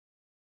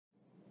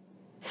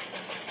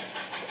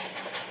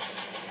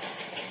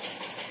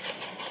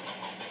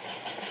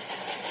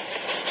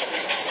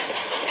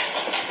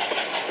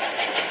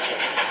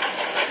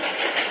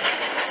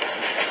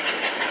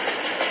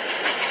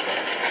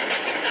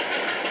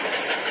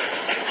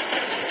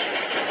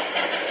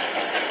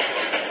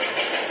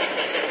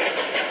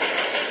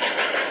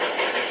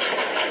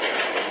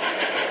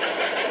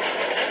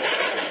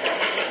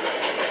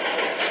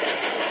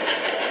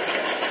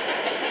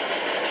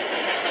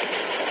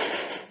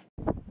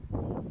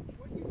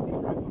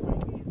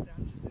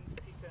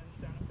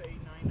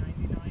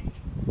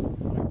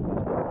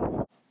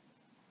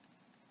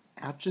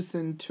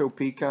Atchison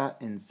Topeka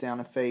in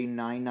Santa Fe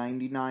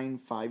 999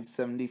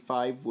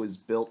 575 was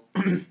built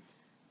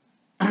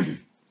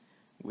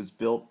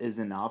as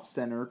an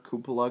off-center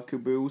cupola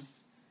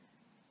caboose.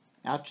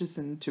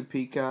 Atchison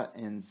Topeka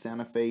in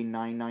Santa Fe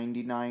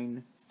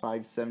 999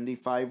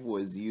 575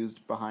 was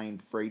used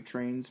behind freight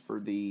trains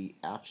for the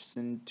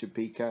Atchison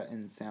Topeka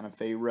and Santa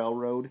Fe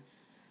Railroad,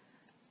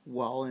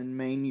 while in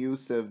main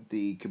use of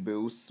the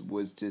caboose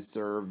was to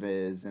serve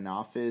as an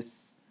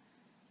office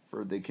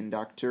for the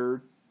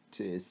conductor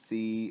to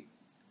see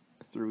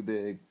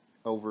the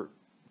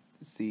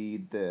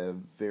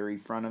very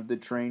front of the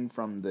train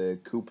from the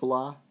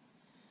cupola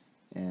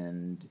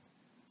and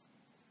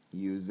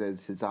use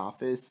as his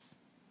office.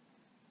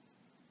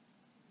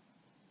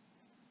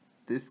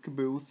 This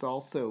caboose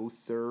also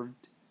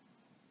served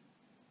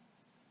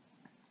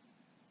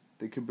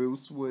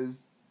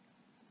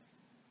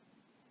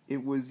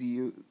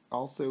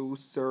also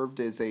served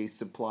as a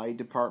supply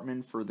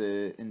department for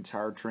the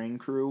entire train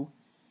crew.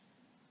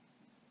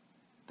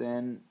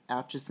 Then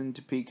Atchison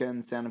Topeka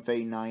and Santa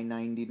Fe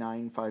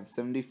 999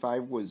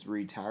 575 was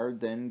retired,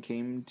 then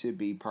came to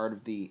be part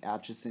of the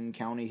Atchison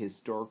County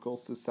Historical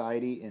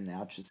Society in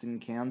Atchison,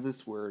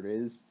 Kansas, where it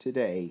is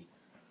today.